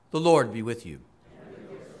The Lord be with you. And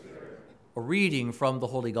with your spirit. A reading from the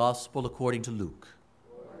Holy Gospel according to Luke.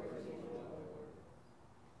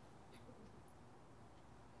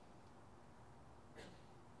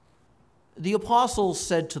 The apostles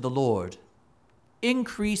said to the Lord,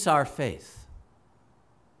 "Increase our faith."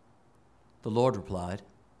 The Lord replied,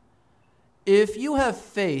 "If you have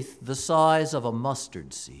faith the size of a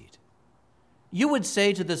mustard seed, you would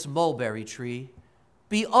say to this mulberry tree,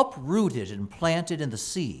 'Be uprooted and planted in the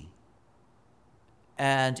sea,'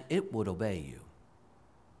 and it would obey you.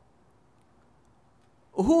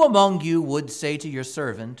 Who among you would say to your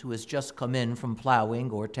servant who has just come in from plowing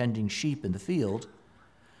or tending sheep in the field,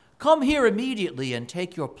 'Come here immediately and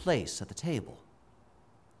take your place at the table'?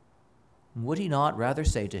 Would he not rather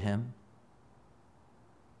say to him,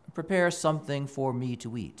 'Prepare something for me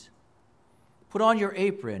to eat. Put on your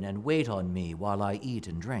apron and wait on me while I eat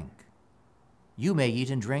and drink. You may eat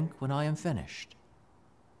and drink when I am finished'?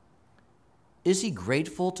 Is he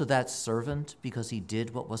grateful to that servant because he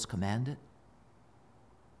did what was commanded?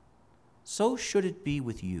 So should it be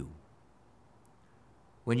with you.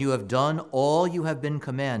 When you have done all you have been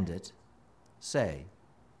commanded, say,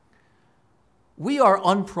 'We are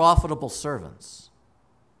unprofitable servants.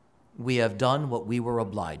 We have done what we were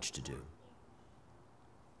obliged to do.'"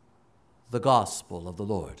 The Gospel of the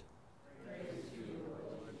Lord.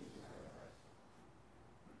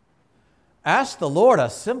 Ask the Lord a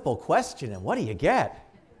simple question, and what do you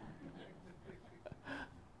get?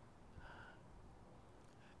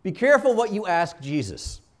 Be careful what you ask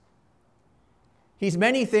Jesus. He's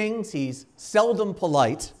many things, he's seldom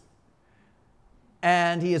polite,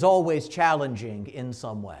 and he is always challenging in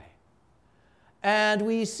some way. And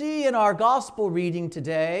we see in our gospel reading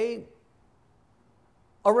today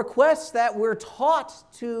a request that we're taught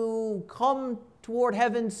to come toward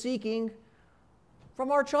heaven seeking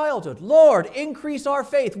from our childhood. Lord, increase our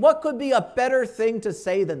faith. What could be a better thing to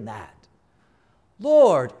say than that?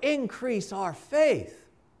 Lord, increase our faith.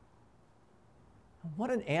 What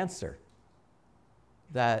an answer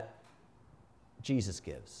that Jesus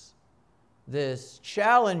gives. This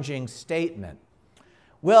challenging statement.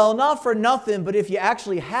 Well, not for nothing, but if you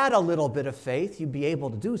actually had a little bit of faith, you'd be able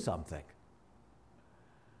to do something.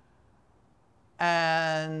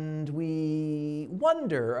 And we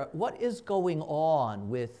wonder what is going on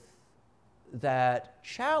with that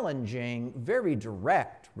challenging, very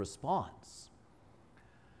direct response.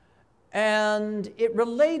 And it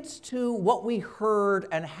relates to what we heard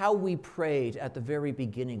and how we prayed at the very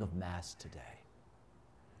beginning of Mass today.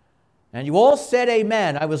 And you all said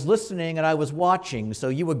amen. I was listening and I was watching, so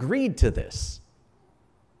you agreed to this.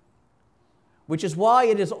 Which is why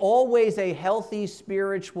it is always a healthy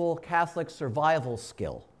spiritual Catholic survival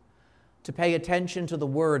skill to pay attention to the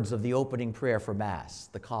words of the opening prayer for Mass,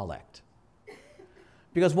 the collect.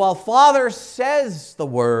 Because while Father says the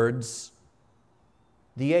words,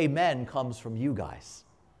 the amen comes from you guys.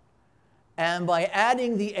 And by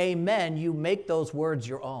adding the amen, you make those words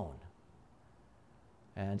your own.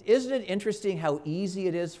 And isn't it interesting how easy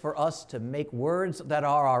it is for us to make words that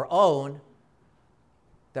are our own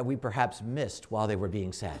that we perhaps missed while they were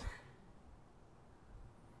being said?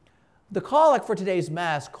 The collect for today's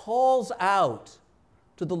Mass calls out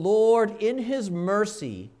to the Lord in his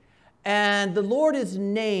mercy, and the Lord is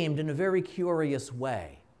named in a very curious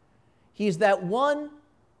way. He's that one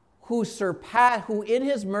who in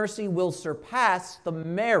his mercy will surpass the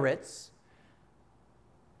merits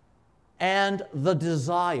and the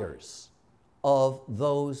desires of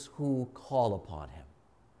those who call upon him.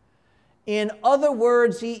 In other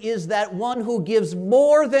words, he is that one who gives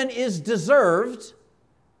more than is deserved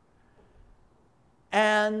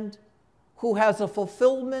and who has a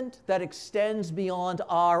fulfillment that extends beyond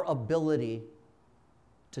our ability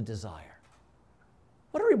to desire.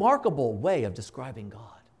 What a remarkable way of describing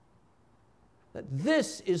God. That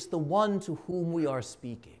this is the one to whom we are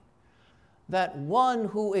speaking. That one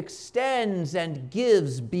who extends and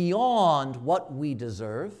gives beyond what we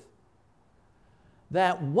deserve.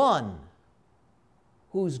 That one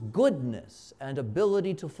whose goodness and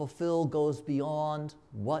ability to fulfill goes beyond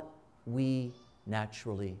what we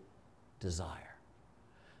naturally desire.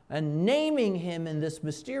 And naming him in this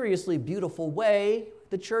mysteriously beautiful way,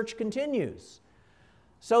 the Church continues.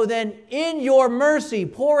 So then, in your mercy,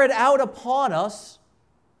 pour it out upon us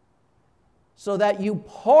so that you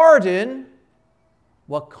pardon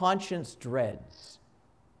what conscience dreads.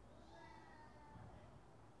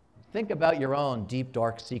 Think about your own deep,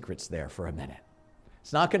 dark secrets there for a minute.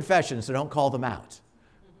 It's not confession, so don't call them out.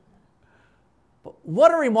 But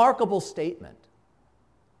what a remarkable statement.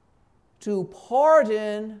 To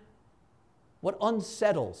pardon what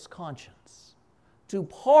unsettles conscience. to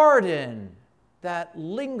pardon that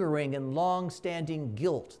lingering and long-standing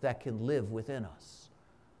guilt that can live within us,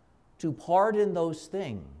 to pardon those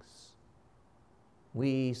things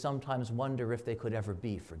we sometimes wonder if they could ever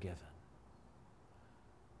be forgiven,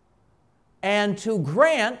 and to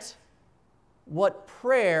grant what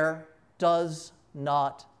prayer does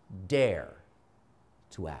not dare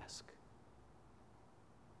to ask.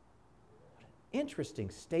 What an interesting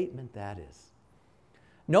statement that is.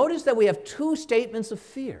 Notice that we have two statements of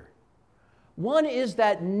fear. One is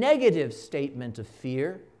that negative statement of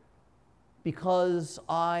fear, because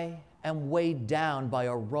I am weighed down by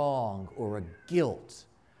a wrong or a guilt,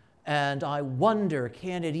 and I wonder,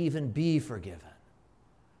 can it even be forgiven?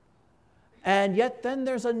 And yet then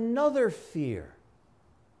there's another fear,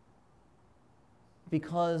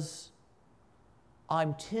 because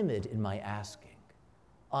I'm timid in my asking.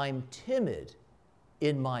 I'm timid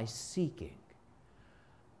in my seeking.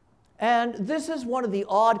 And this is one of the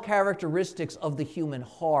odd characteristics of the human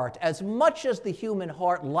heart. As much as the human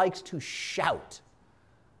heart likes to shout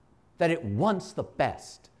that it wants the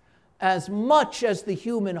best, as much as the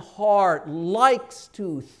human heart likes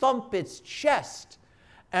to thump its chest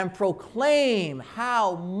and proclaim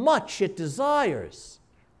how much it desires,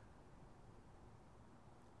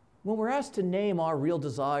 when we're asked to name our real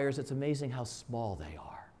desires, it's amazing how small they are.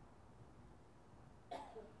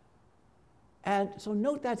 And so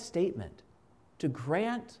note that statement, to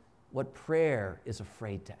grant what prayer is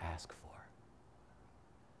afraid to ask for.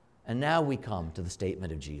 And now we come to the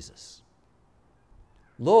statement of Jesus.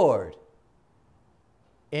 Lord,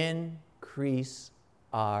 increase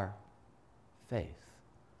our faith.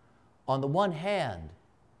 On the one hand,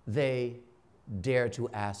 they dare to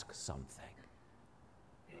ask something.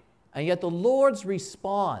 And yet the Lord's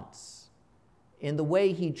response in the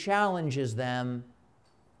way he challenges them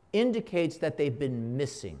indicates that they've been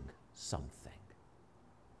missing something.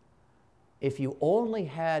 If you only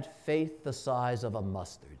had faith the size of a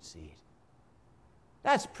mustard seed,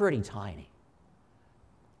 that's pretty tiny.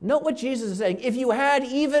 Note what Jesus is saying. If you had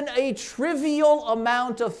even a trivial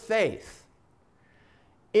amount of faith,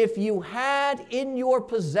 if you had in your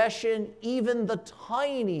possession even the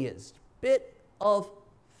tiniest bit of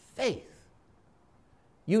faith,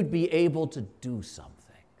 you'd be able to do something.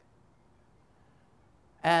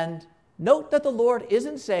 And note that the Lord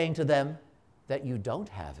isn't saying to them that you don't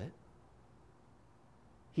have it.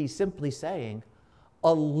 He's simply saying,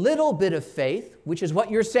 a little bit of faith, which is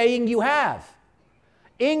what you're saying you have.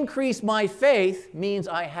 Increase my faith means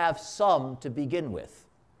I have some to begin with,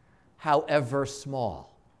 however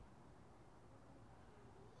small.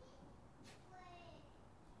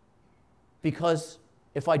 Because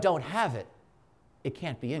if I don't have it, it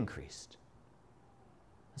can't be increased.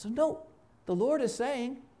 So note, the Lord is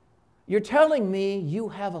saying, you're telling me you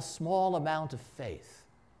have a small amount of faith.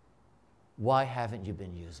 Why haven't you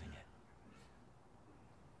been using it?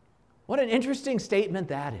 What an interesting statement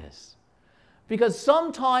that is. Because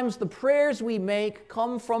sometimes the prayers we make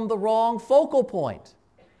come from the wrong focal point.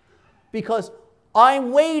 Because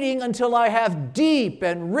I'm waiting until I have deep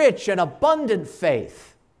and rich and abundant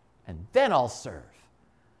faith, and then I'll serve,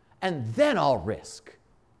 and then I'll risk.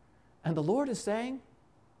 And the Lord is saying,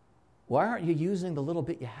 why aren't you using the little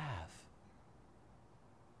bit you have?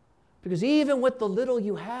 Because even with the little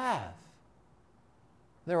you have,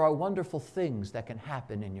 there are wonderful things that can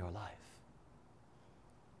happen in your life.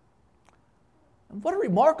 And what a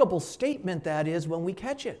remarkable statement that is when we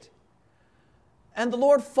catch it. And the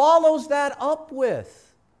Lord follows that up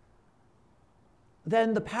with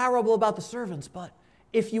then the parable about the servants. But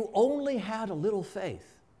if you only had a little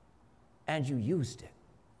faith and you used it,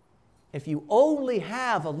 if you only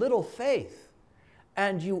have a little faith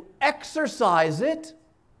and you exercise it,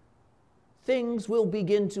 things will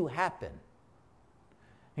begin to happen.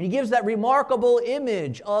 And he gives that remarkable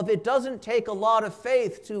image of it doesn't take a lot of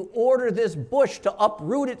faith to order this bush to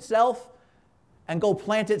uproot itself and go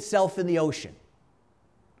plant itself in the ocean.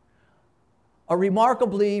 A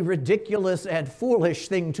remarkably ridiculous and foolish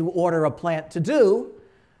thing to order a plant to do,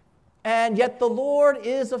 and yet the Lord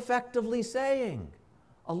is effectively saying,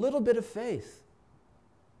 a little bit of faith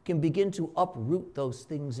can begin to uproot those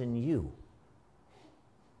things in you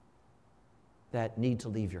that need to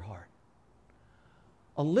leave your heart.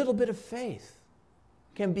 A little bit of faith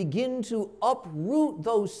can begin to uproot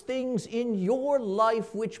those things in your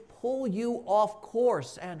life which pull you off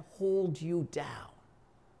course and hold you down.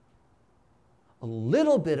 A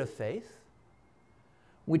little bit of faith,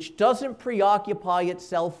 which doesn't preoccupy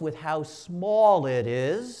itself with how small it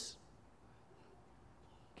is,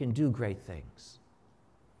 can do great things.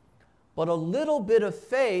 But a little bit of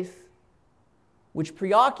faith which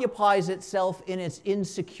preoccupies itself in its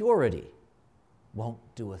insecurity, won't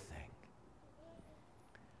do a thing.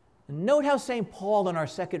 And note how St. Paul in our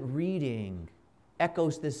second reading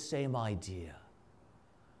echoes this same idea,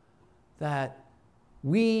 that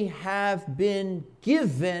we have been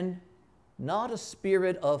given not a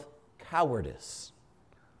spirit of cowardice,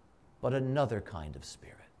 but another kind of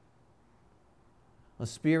spirit. A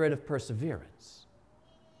spirit of perseverance,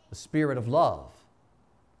 a spirit of love,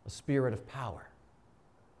 a spirit of power.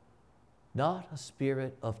 Not a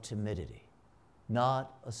spirit of timidity,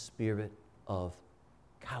 not a spirit of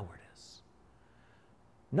cowardice.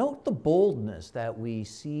 Note the boldness that we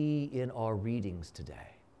see in our readings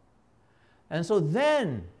today. And so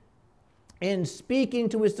then, in speaking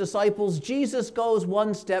to his disciples, Jesus goes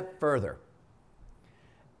one step further.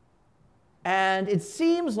 And it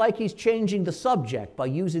seems like he's changing the subject by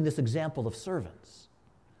using this example of servants.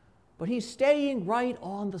 But he's staying right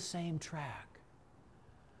on the same track.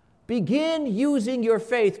 Begin using your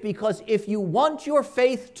faith, because if you want your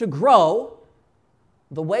faith to grow,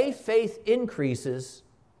 the way faith increases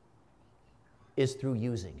is through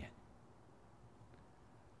using it.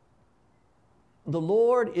 The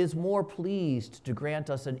Lord is more pleased to grant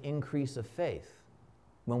us an increase of faith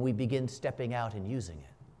when we begin stepping out and using it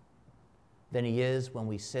than he is when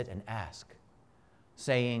we sit and ask,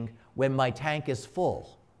 saying, when my tank is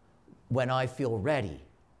full, when I feel ready,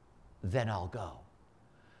 then I'll go.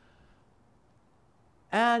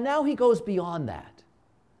 And now he goes beyond that.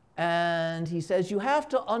 And he says, you have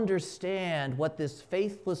to understand what this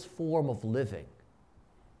faithless form of living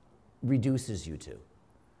reduces you to.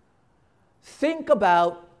 Think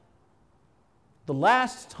about the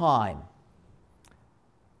last time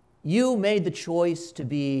you made the choice to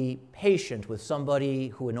be patient with somebody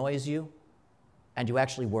who annoys you, and you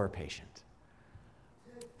actually were patient.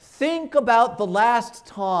 Think about the last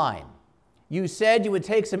time you said you would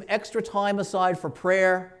take some extra time aside for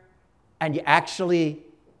prayer, and you actually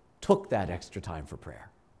took that extra time for prayer.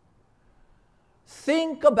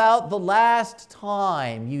 Think about the last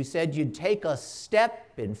time you said you'd take a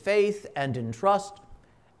step in faith and in trust,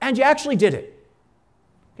 and you actually did it.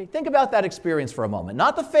 Okay, think about that experience for a moment.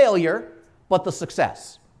 Not the failure, but the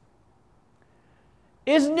success.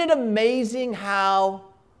 Isn't it amazing how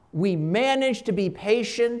we manage to be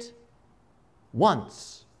patient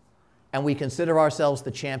once, and we consider ourselves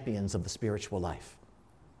the champions of the spiritual life?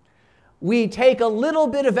 We take a little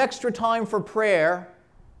bit of extra time for prayer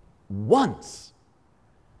once,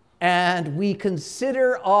 and we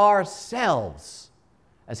consider ourselves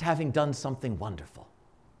as having done something wonderful.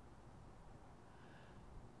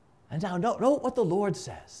 And now note what the Lord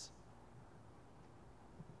says.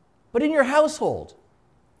 But in your household,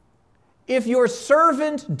 if your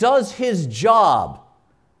servant does his job,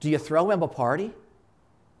 do you throw him a party?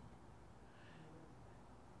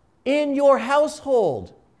 In your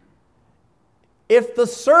household, if the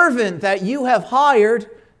servant that you have hired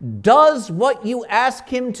does what you ask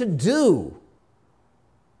him to do,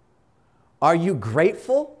 are you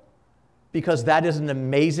grateful because that is an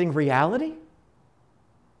amazing reality?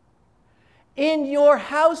 In your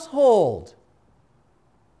household,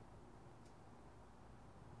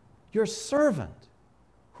 your servant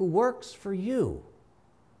who works for you,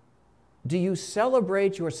 do you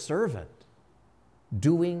celebrate your servant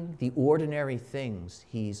doing the ordinary things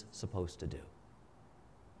he's supposed to do?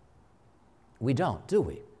 We don't, do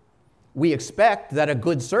we? We expect that a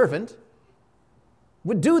good servant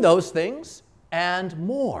would do those things and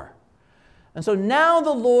more. And so now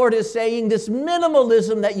the Lord is saying this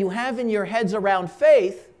minimalism that you have in your heads around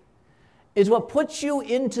faith is what puts you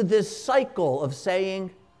into this cycle of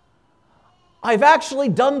saying, I've actually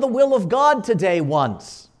done the will of God today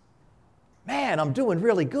once. Man, I'm doing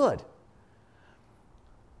really good.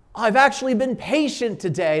 I've actually been patient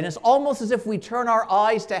today, and it's almost as if we turn our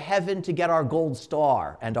eyes to heaven to get our gold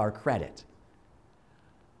star and our credit.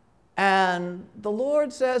 And the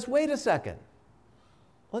Lord says, wait a second,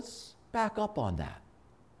 let's back up on that.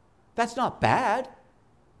 That's not bad.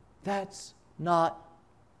 That's not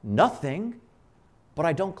nothing, but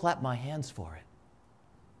I don't clap my hands for it.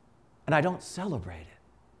 And I don't celebrate it.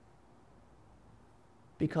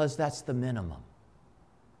 Because that's the minimum.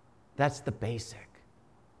 That's the basic.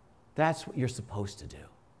 That's what you're supposed to do.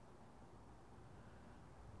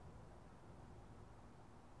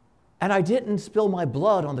 And I didn't spill my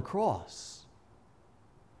blood on the cross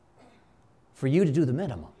for you to do the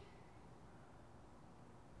minimum.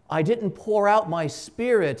 I didn't pour out my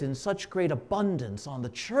Spirit in such great abundance on the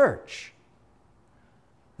church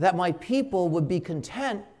that my people would be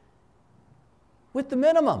content with the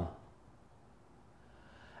minimum.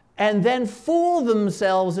 and then fool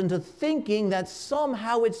themselves into thinking that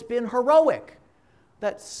somehow it's been heroic,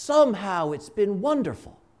 that somehow it's been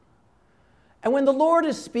wonderful. And when the Lord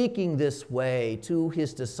is speaking this way to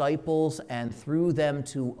his disciples and through them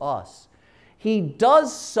to us, he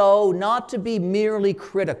does so not to be merely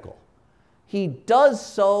critical. He does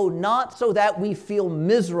so not so that we feel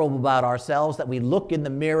miserable about ourselves, that we look in the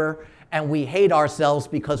mirror and we hate ourselves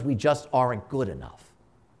because we just aren't good enough.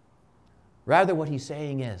 Rather, what he's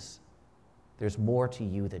saying is, there's more to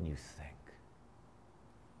you than you think.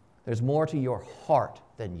 There's more to your heart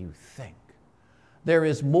than you think. There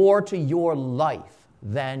is more to your life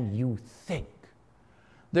than you think.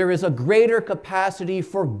 There is a greater capacity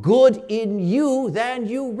for good in you than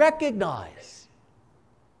you recognize.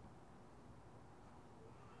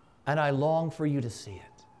 And I long for you to see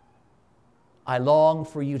it. I long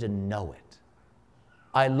for you to know it.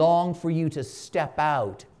 I long for you to step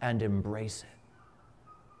out and embrace it.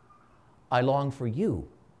 I long for you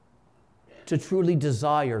to truly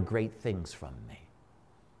desire great things from me,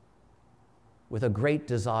 with a great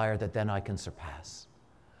desire that then I can surpass.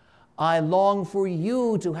 I long for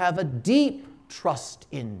you to have a deep trust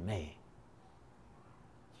in me,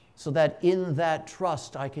 so that in that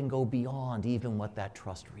trust I can go beyond even what that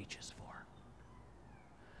trust reaches for.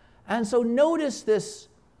 And so notice this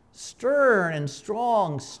stern and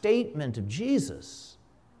strong statement of Jesus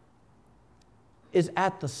is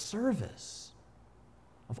at the service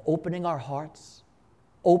of opening our hearts,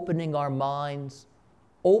 opening our minds,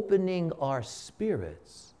 opening our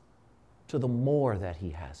spirits to the more that he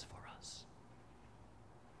has for us.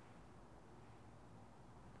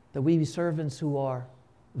 That we be servants who are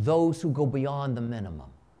those who go beyond the minimum,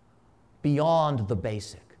 beyond the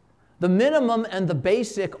basic. The minimum and the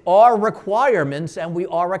basic are requirements, and we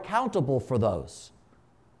are accountable for those.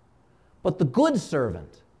 But the good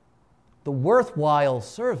servant, the worthwhile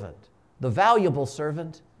servant, the valuable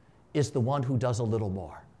servant, is the one who does a little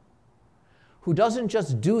more, who doesn't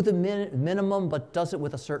just do the minimum, but does it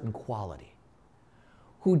with a certain quality,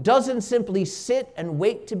 who doesn't simply sit and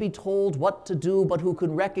wait to be told what to do, but who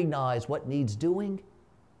can recognize what needs doing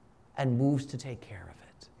and moves to take care of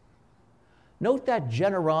it. Note that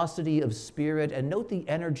generosity of spirit, and note the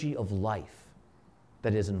energy of life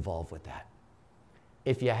that is involved with that.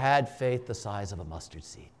 If you had faith the size of a mustard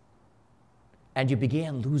seed, and you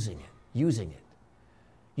began using it,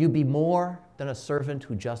 you'd be more than a servant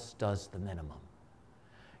who just does the minimum.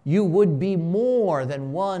 You would be more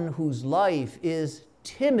than one whose life is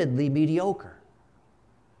timidly mediocre.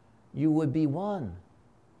 You would be one,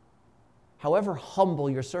 however humble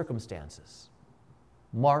your circumstances,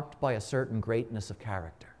 marked by a certain greatness of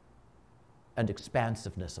character and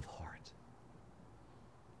expansiveness of heart.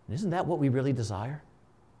 And isn't that what we really desire?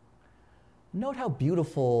 Note how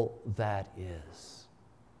beautiful that is.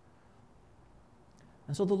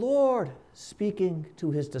 And so the Lord, speaking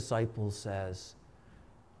to his disciples, says,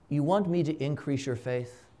 you want me to increase your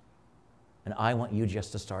faith, and I want you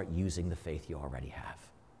just to start using the faith you already have.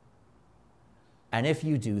 And if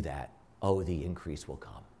you do that, oh, the increase will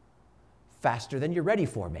come. Faster than you're ready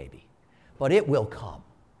for, maybe, but it will come.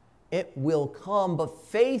 It will come, but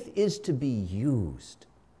faith is to be used,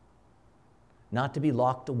 not to be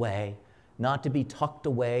locked away, not to be tucked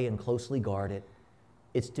away and closely guarded.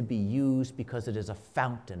 It's to be used because it is a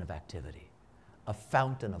fountain of activity, a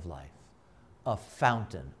fountain of life, a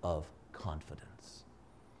fountain of confidence.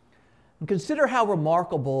 And consider how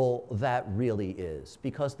remarkable that really is,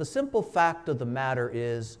 because the simple fact of the matter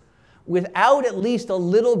is, without at least a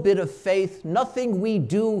little bit of faith, nothing we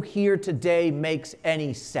do here today makes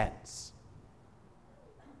any sense.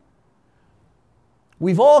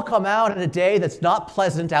 We've all come out in a day that's not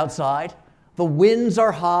pleasant outside. The winds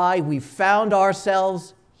are high. We've found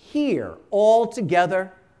ourselves here all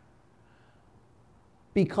together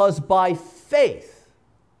because by faith,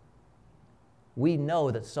 we know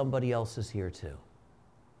that somebody else is here too.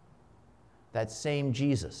 That same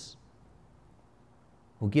Jesus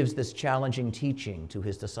who gives this challenging teaching to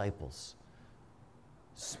his disciples,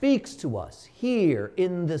 speaks to us here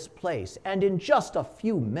in this place and in just a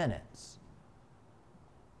few minutes,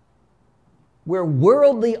 where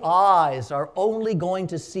worldly eyes are only going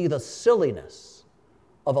to see the silliness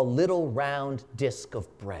of a little round disc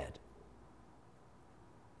of bread.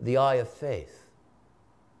 The eye of faith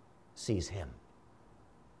sees him.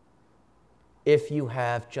 If you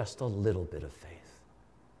have just a little bit of faith.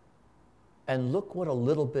 And look what a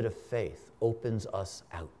little bit of faith opens us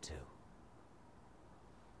out to.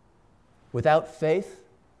 Without faith,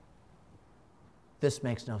 this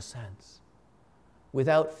makes no sense.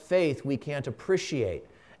 Without faith, we can't appreciate.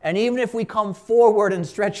 And even if we come forward and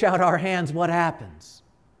stretch out our hands, what happens?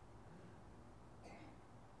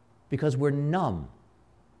 because we're numb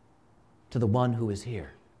to the one who is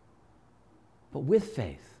here. But with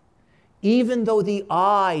faith, even though the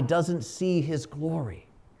eye doesn't see his glory,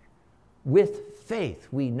 with faith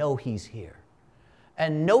we know he's here.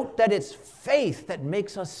 And note that it's faith that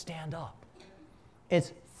makes us stand up.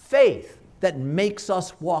 It's faith that makes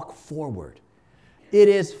us walk forward. It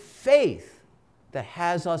is faith that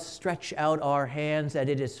has us stretch out our hands, and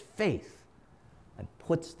it is faith that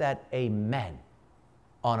puts that amen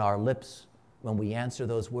on our lips when we answer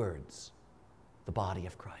those words, the body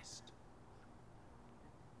of Christ.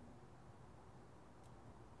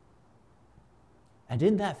 And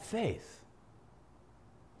in that faith,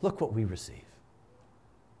 look what we receive.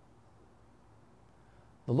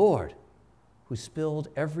 The Lord, who spilled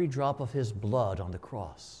every drop of his blood on the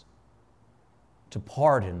cross to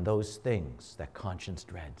pardon those things that conscience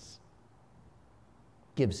dreads,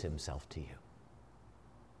 gives himself to you.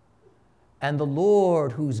 And the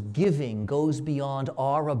Lord, whose giving goes beyond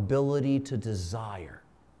our ability to desire,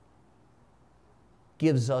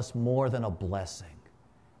 gives us more than a blessing,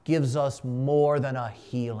 gives us more than a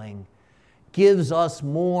healing, gives us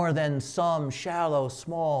more than some shallow,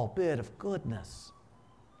 small bit of goodness.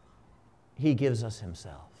 He gives us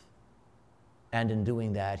himself. And in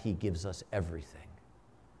doing that, he gives us everything,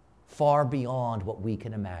 far beyond what we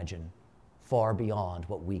can imagine, far beyond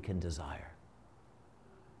what we can desire.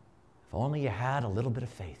 If only you had a little bit of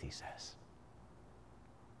faith, he says.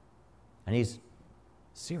 And he's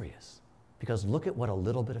serious, because look at what a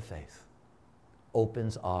little bit of faith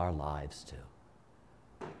opens our lives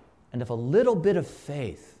to. And if a little bit of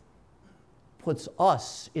faith puts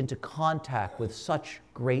us into contact with such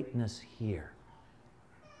greatness here,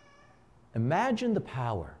 imagine the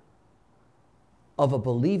power of a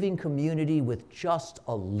believing community with just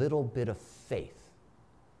a little bit of faith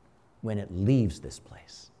when it leaves this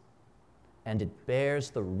place and it bears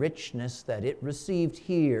the richness that it received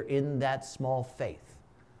here in that small faith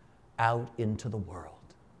out into the world.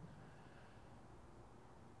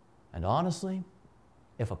 And honestly,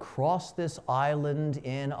 if across this island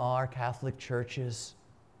in our Catholic churches,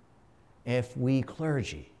 if we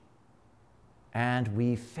clergy and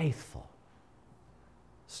we faithful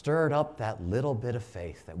stirred up that little bit of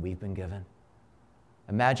faith that we've been given,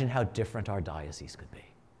 imagine how different our diocese could be.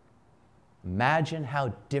 Imagine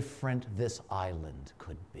how different this island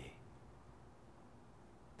could be.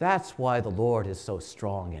 That's why the Lord is so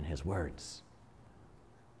strong in his words,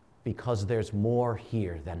 because there's more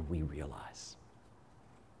here than we realize.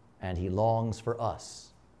 And he longs for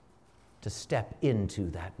us to step into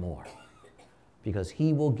that more, because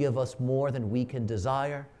he will give us more than we can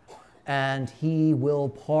desire, and he will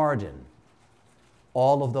pardon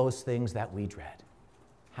all of those things that we dread.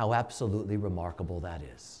 How absolutely remarkable that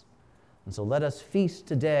is. And so let us feast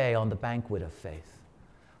today on the banquet of faith.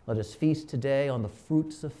 Let us feast today on the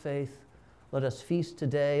fruits of faith. Let us feast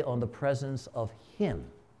today on the presence of him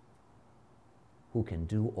who can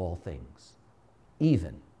do all things,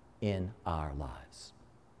 even in our lives.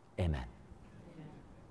 Amen.